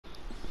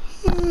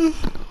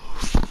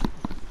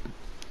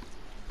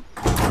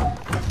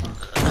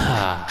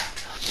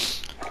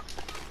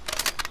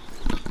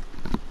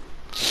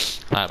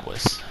Alright,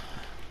 boys.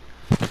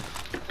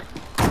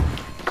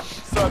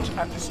 Search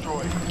and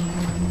destroy.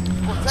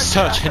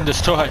 Search and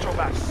destroy.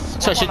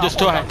 Search and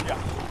destroy.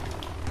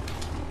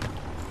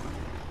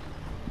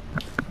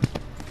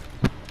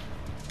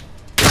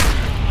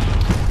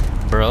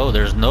 Bro,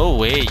 there's no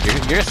way.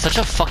 You're such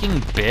a fucking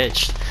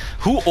bitch.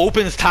 Who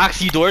opens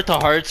taxi door to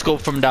hard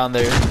scope from down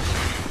there?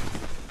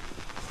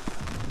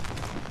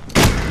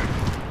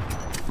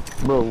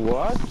 Bro,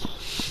 what?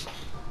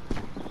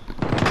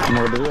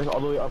 No, this guy's all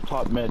the way up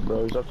top mid,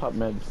 bro. He's up top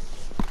mid.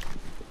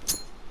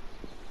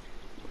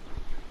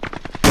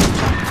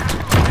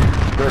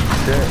 Good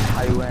shit.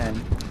 I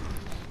win.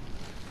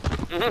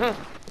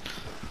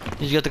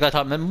 Did you get the guy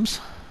top mid moves?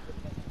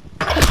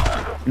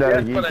 No,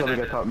 you killed the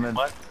guy top mid.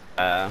 What?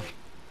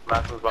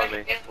 Last one's bottom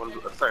main.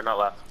 Sorry, not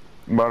last.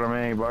 Bottom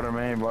main, bottom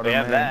main, bottom main. We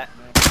have that.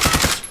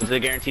 This is a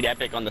guaranteed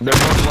epic on the They're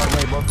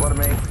third. both bottom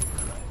main.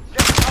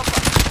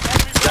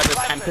 That is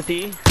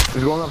empathy.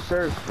 He's going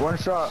upstairs. One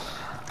shot.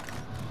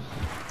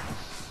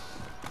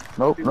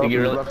 Nope, nope. Think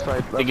you really, left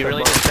side. think you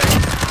really just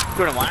say,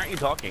 Jordan, why aren't you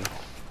talking?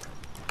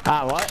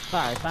 What?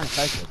 Sorry, it's not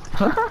focused.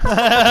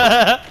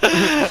 I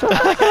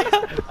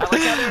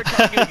like how they were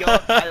telling you to go.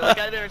 I like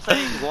how they were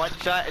saying one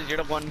shot is you're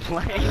the one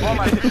playing. He's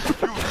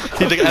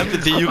like,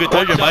 empathy, you can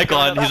turn your mic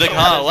on. He's like,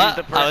 huh,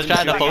 what? I was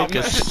trying to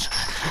focus.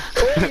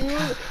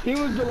 Wait, he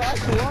was the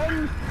last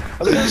one?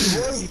 I think he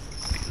was.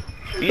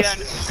 Yeah.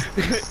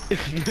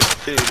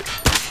 Dude.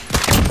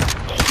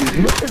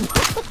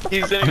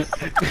 He's sitting.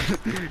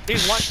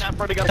 He's one tap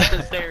running up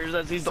the stairs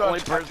as he's the only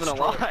person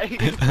alive.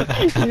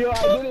 Yo,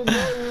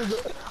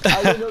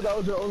 I didn't know that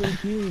was the only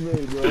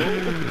teammate, bro.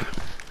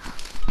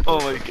 Oh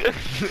my god.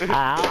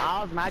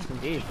 I was mad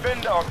confused.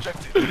 Defend our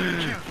objective. Kill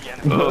the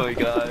enemy. Oh my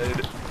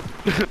god.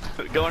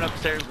 Going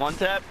upstairs one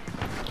tap?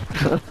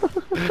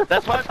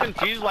 That's why I was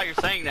confused why you're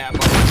saying that,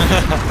 but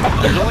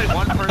there's only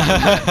one person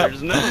left.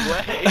 There's no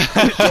way.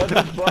 Shut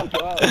the fuck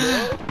up,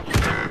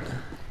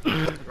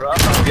 bro.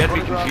 You gotta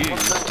be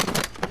confused.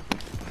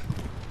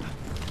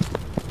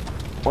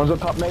 One's up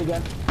top main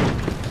again.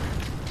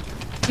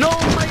 No,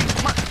 my,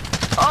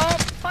 oh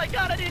my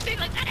god, I didn't think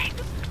like that.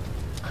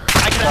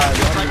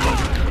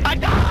 I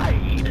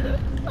died!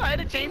 I had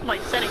to change my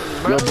settings,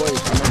 bro. Yo, boys,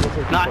 I'm gonna go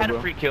take No, I kill, had a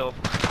bro. free kill.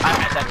 I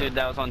had that dude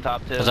that was on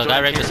top too. There's a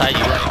guy right beside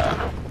you.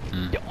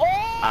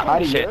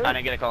 Oh shit, I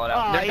didn't get to call it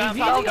out. Oh, There's a easy.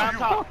 guy on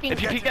top.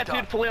 If you keep that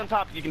dude fully on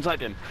top, you can snipe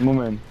him.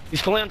 Move in.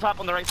 He's fully on top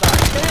on the right side.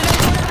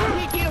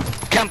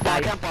 Tempo.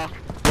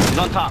 He's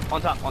on top,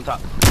 on top, on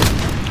top.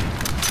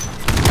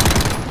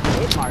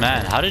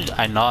 Man, how did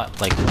I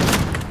not, like...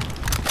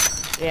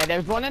 Yeah,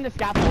 there's one in the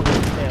scaffold too.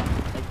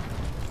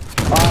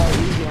 Like,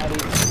 Easy,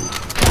 Eddie.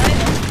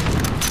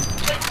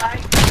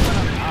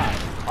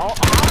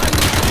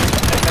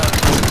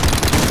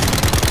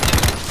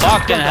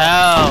 Fucking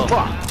hell!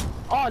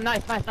 oh,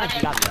 nice. You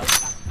got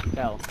me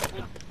though.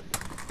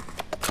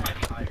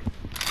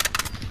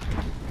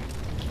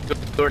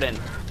 Jordan.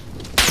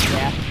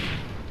 Yeah.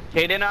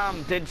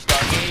 Caden did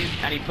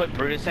Stargaze and he put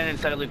Brutus in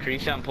instead of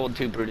Lucretia and pulled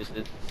two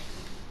Brutuses.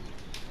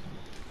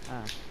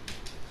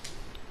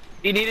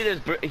 He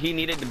needed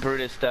the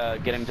Brutus to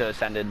get him to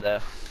Ascended though.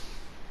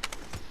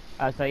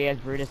 So he has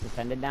Brutus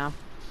ascended now?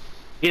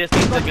 He just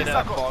needs to get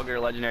a Fog or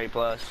Legendary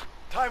Plus.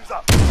 Time's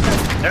up.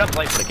 They're not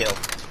playing for the kill.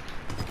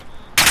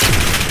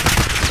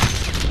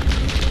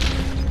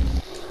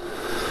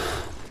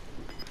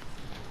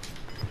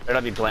 They're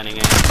not be planning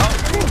it.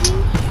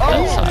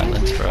 Dead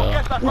silence, bro.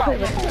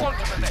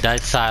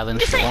 Dead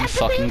silence for one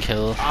fucking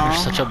kill. You're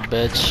such a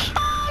bitch.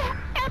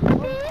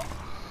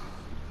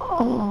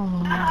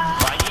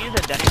 Why you use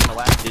a Denny on the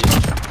last dude?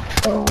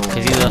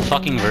 Cause he's a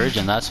fucking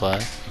virgin, that's why.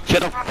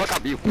 Shut the fuck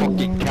up, you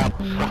fucking cap.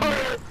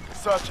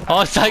 Search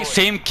Oh, it's like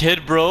same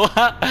kid, bro.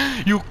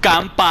 You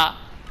campa.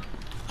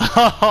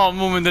 Oh,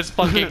 moving this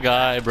fucking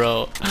guy,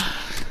 bro.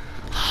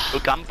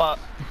 Ukampa.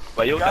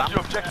 Why you Got your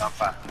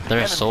Ukampa? objective.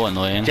 They're so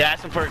annoying. Yeah,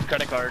 ask him for his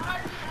credit card.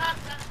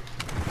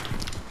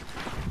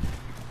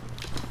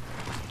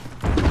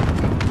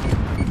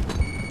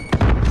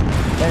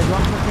 There's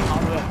one pushing all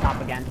the way up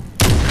top again.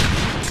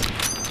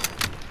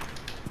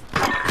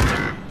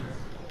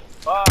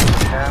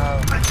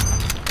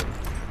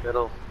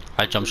 Middle.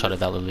 I jump shot at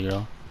that little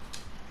girl.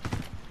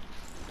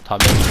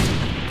 Top mid.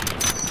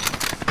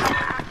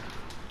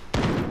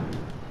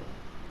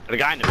 The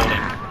guy in the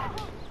building.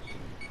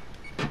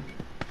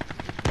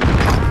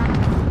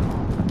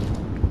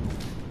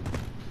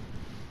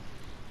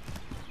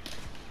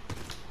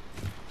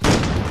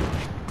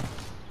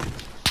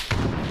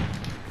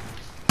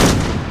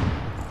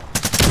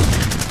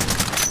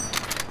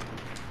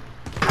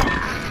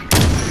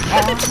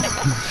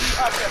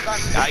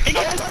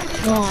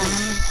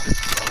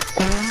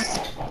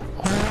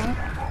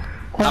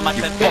 I'm at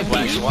 10 feet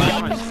west.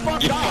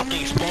 You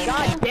fucking spawn.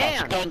 God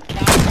damn!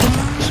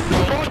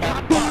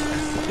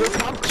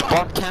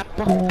 Spawn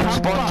camper.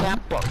 Spawn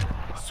camper.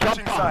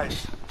 Switching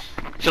sides.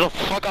 Shut the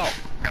fuck up.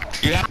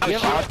 You have You a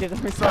have shot.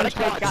 autism or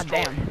something? God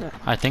damn.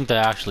 I think they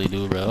actually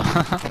do, bro.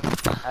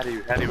 How do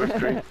you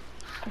retreat?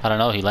 I don't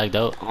know, he lagged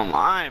out. Oh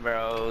my,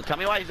 bro. Tell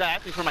me why he's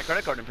asking for my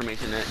credit card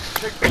information then.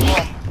 Take the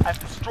bomb and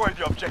destroy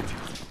the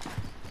objective.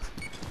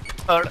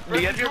 Do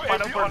you have your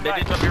final four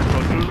digits of your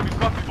social? We've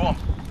got the bomb.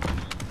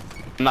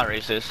 I'm not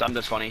racist, I'm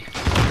just funny.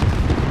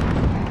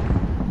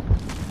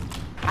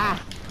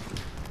 Ah.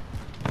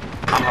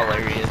 I'm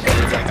hilarious,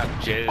 dude. I got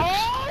jokes. Oh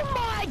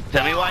my god!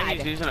 Tell me why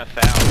he's using a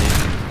foul, dude.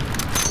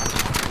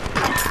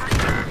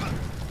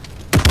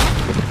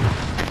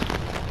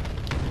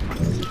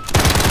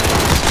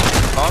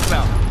 Talk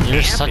about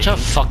You're such a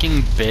camping.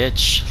 fucking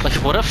bitch. Like,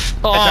 what if?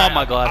 Oh Alright,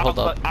 my god, I'll hold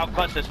up. I'll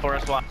clutch this for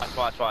us. Watch.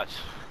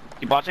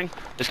 Keep watching.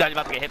 This guy's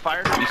about to get hit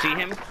fire. You see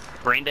him?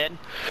 Brain dead.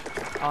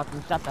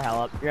 Austin, shut the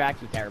hell up. You're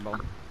actually terrible.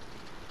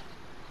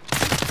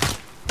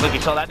 Look,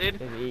 you saw that, dude?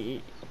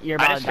 You're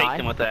I about just to faked die.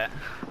 him with that.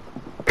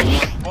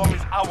 Bomb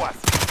is ours.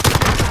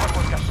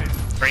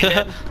 Brain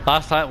dead.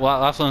 last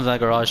one's in that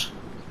garage.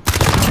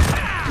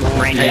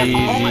 Brain dead. Easy.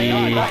 Oh my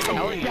god!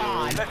 Oh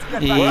god! Let's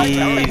get back.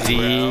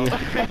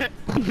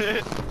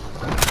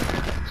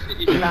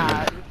 Easy.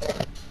 Nah.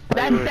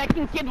 That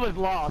second kid was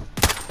lost.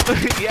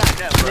 Yeah, I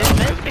know, bro.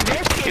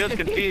 This He kid was just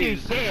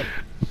confused. shit.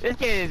 This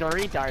kid is a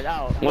retard.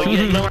 Oh. Well, you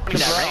didn't know where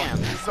that ran.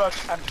 Search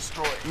and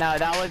destroy. No,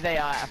 that was a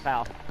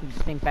foul.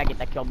 The same faggot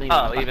that killed me.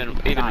 Oh,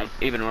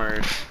 even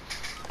worse.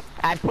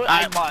 I put.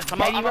 Alright, watch. I'm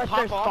Petty gonna rushed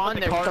their pop off spawn.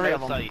 with the There's car 3 of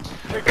them. site.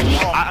 Take the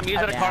bomb. I'm using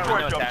a and car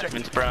destroy with no the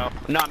attachments, objective. bro.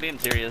 No, I'm being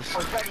serious.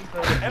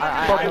 Enemy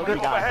bomb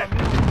overhead.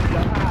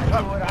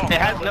 It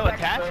has no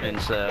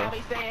attachments, so.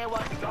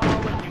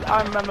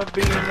 I remember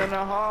being in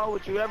the hall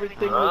with you.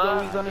 Everything was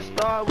always on the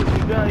start with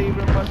you. Girl,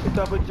 even bust a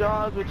couple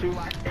jobs with you.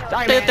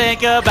 Sorry, To man.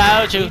 think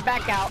about you. He's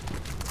back out.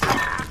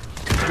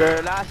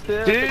 Girl, I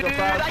still Dude, think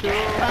about I you.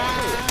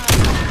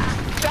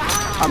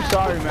 Ah! I'm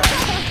sorry, man.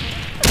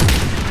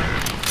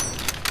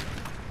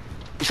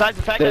 Besides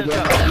the fact that it's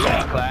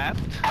got a clap.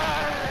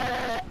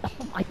 Oh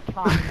my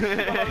god.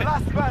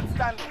 Last man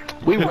standing.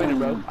 We winning,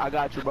 bro. I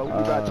got you, bro. We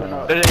got you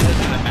now. But it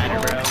doesn't matter,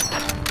 bro.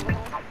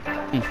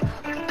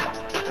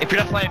 If you're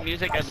not playing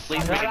music, at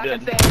least make it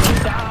good.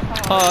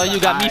 Oh, you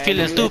got me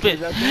feeling stupid.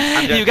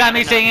 You got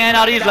me singing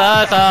all these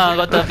love songs.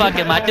 What the fuck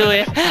am I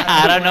doing?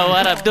 I don't know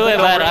what I'm doing,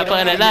 but I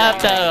put it up,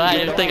 so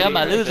I just think I'm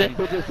gonna lose it.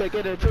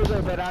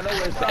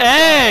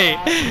 Hey!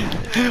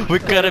 We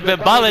could have been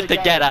balling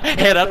together.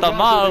 Hit up the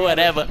mall,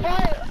 whatever.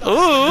 Ooh!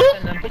 Ooh!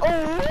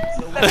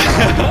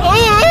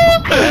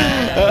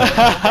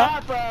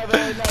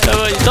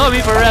 You told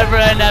me forever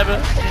and ever.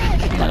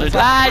 You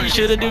lied, you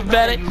should've knew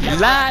better. You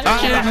lied, you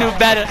should've knew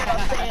better.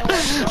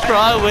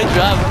 Fraud with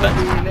drama.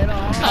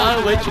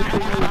 I'm with you.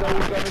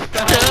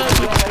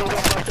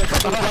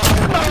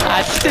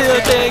 I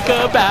still think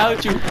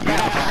about you.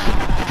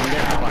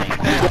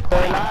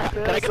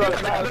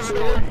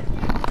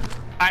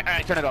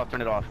 Alright, turn it off.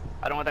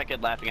 I don't want that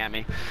kid laughing at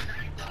me.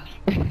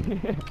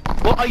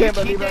 Well, are you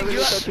cheating?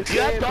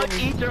 You have Dutch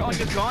Eater on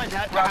your gun.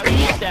 How do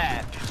you eat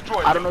that?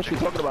 Destroy. I don't know what you're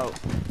talking about.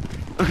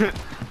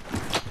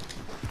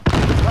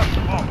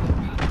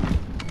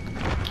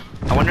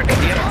 I wonder if you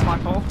have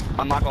unlock tool?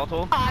 Unlock all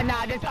tool? Ah,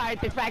 nah, this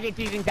faggot's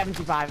using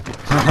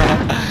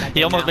 75.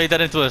 He almost made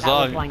that into a I was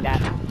song. playing that.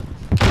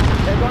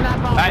 They're going up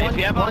on Alright, one, if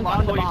you have one unlock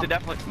on the tool, you bomb.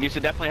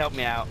 should definitely help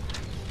me out.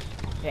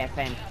 Yeah,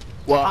 same.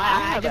 Well,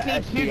 I just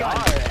need 2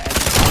 guns.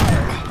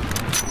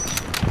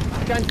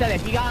 Gun said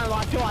if you got a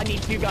lock tool, I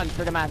need 2 guns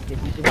for Damascus.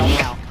 You should help me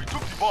out. We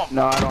took the bomb.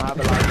 No, I don't have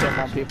a lot of stuff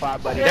on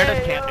P5, buddy. They're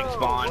just camping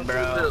spawn,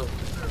 bro.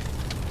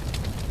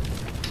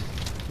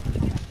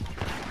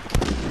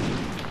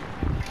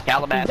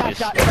 Calabasas.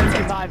 Shot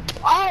 75.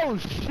 Oh,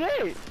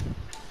 shit!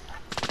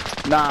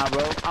 Nah,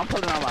 bro. I'm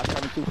putting on my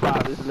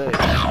 725. It's lit.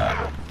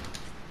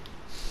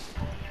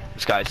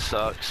 This guy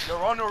sucks. You're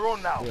on your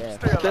own now. Yeah.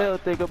 Stay alive. Still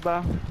think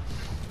about.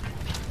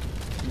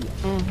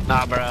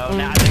 Nah, bro.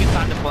 Nah, I think it's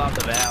time to pull out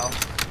the valve.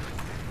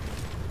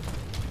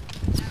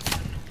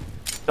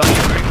 Don't you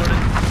agree, Jordan?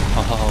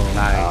 Oh,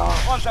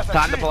 nice. Once that's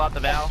Time to achieved, pull out the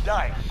valve.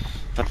 die.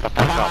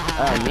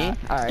 Me?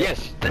 Alright.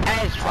 Yes, the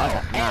ass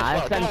fire. Nah,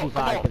 it's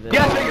 75 because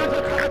Yes.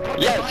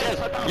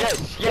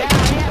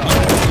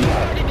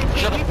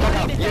 Shut the fuck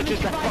up. You're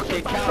just a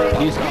fucking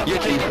coward. You're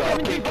just a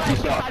fucking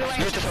coward.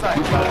 You're just a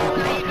fucking coward.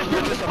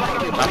 You're just a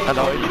fucking coward. I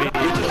know what you mean.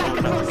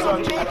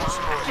 Search and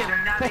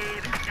destroy.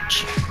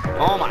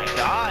 Oh my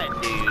god,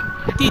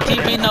 dude.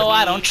 DTV, no,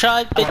 I don't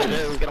try,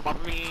 bitch. Get up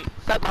off me.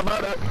 That's my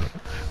brother.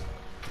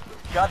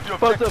 Got the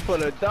Fucked objective. up for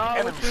the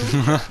dog with you,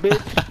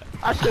 bitch.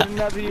 I should have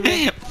never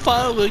even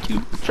Follow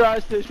you.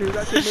 tried issues.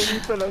 That should make me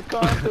feel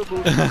uncomfortable.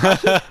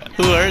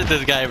 Who heard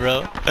this guy,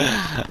 bro?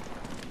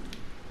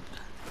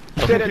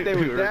 Said that they Who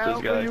was hurt down this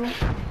for guy? you.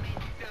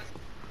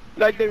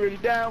 Like they really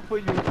down for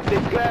you.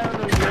 They clown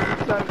on you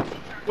every time.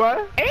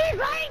 What? He's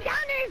laying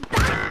down his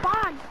back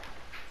spawn.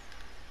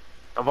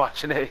 I'm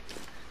watching it.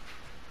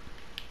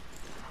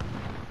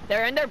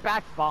 They're in their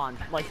back spawn,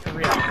 like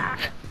 3 of them.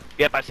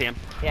 Yep, I see him.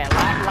 Yeah,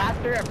 last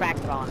 3 are back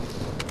spawn.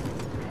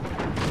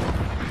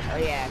 Oh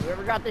yeah,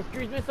 whoever got this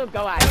cruise missile,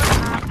 go at it.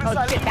 Oh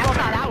shit, that's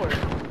not ours.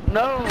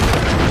 No. Oh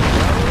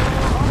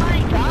my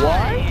god.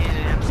 What?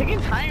 I'm sick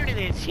and tired of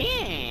this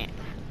shit.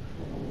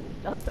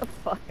 Shut the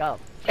fuck up.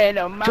 And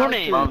a Your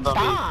name. mountain.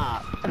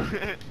 Stop.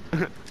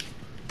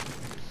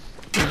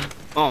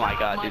 Oh my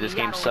god, dude, this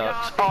game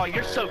sucks. Oh,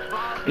 you're so...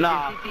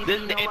 Nah,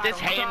 if this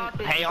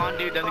hay on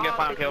dude doesn't get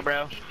final kill,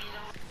 bro.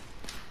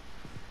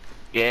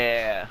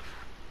 Yeah.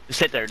 Just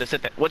sit there, just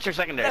sit there. What's your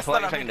secondary? Pull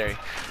out your secondary.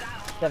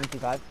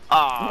 725.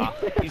 Aw,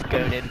 he's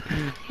goaded.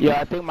 Yeah,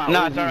 I think my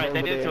No, Uzi's it's alright, they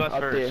over did it to there, us up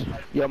first. there.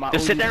 Yo, my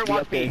Just sit Uzi's there and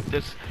watch up there. B.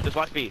 Just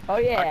watch B. Oh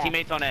yeah. Our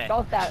teammates on A.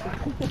 Golf that.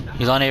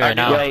 He's on A right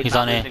now. Yo, He's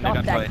on A. losing the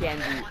Golf that gunfight.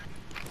 candy.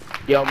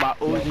 Yo, my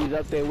Uzi's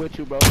up there with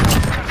you, bro.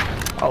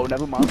 Oh,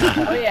 never mind.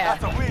 Oh yeah.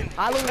 That's a win.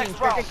 Halloween Next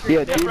trick or round. treat.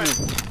 Yeah, Jimmy.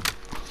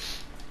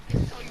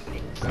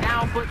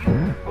 Down for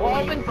you. Well,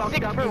 I've been 6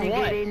 for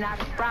what?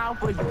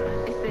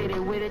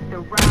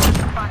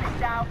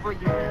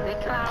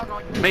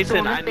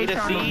 Mason, I need a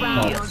C.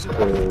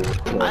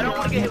 I don't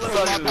want to get hit with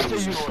I a you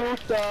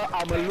sister,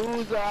 I'm a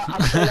loser,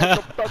 I feel like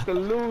a fucking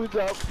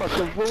loser,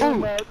 fucking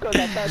rumor, cause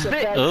I passed it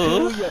back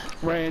Ooh. to ya.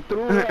 Ran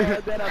through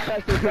her, then I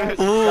passed it back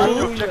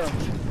Ooh. to ya.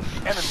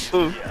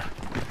 Enemy.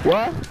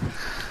 What?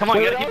 Come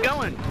on, you gotta keep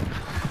going.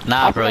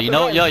 Nah, bro. You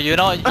know what you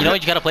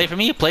gotta play for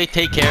me? Play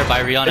 "Take Care" by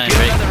Rihanna and If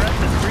you don't know Drake. the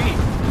rest, it's free.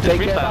 Just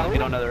Take Care by freestyle if who? you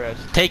don't know the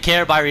rest. "Take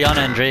Care" by Rihanna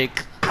and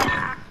Drake.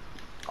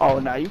 Oh,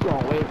 nah, you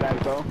going way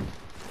back, bro.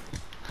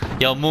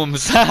 Yo,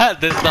 Mooms,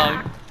 this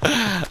song.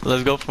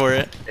 Let's go for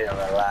it. Yeah,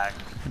 relax.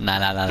 Nah.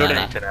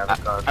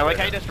 I like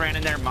how you just ran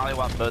in there and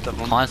mollywopped both of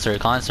them.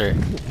 Concert.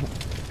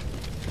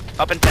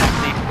 Up in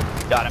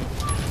taxi. Got him.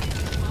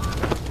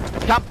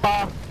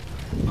 Kappa.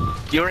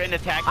 You were in the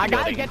taxi I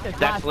gotta building. get this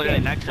That's last literally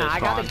kid. next to Nah, his I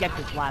gotta spawn. get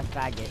this last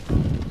faggot.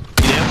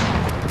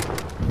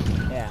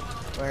 You Yeah.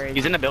 Where do? is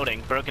He's in the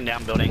building. Broken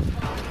down building.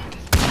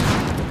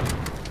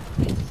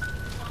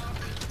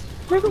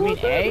 You mean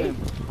A?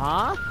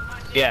 Huh?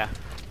 Yeah.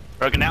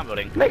 Broken down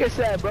building. Nigga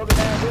said broken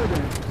down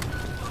building.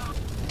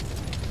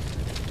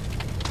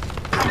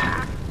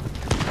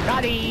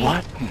 Got him.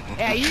 What?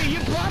 Yeah, you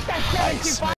brought that 725.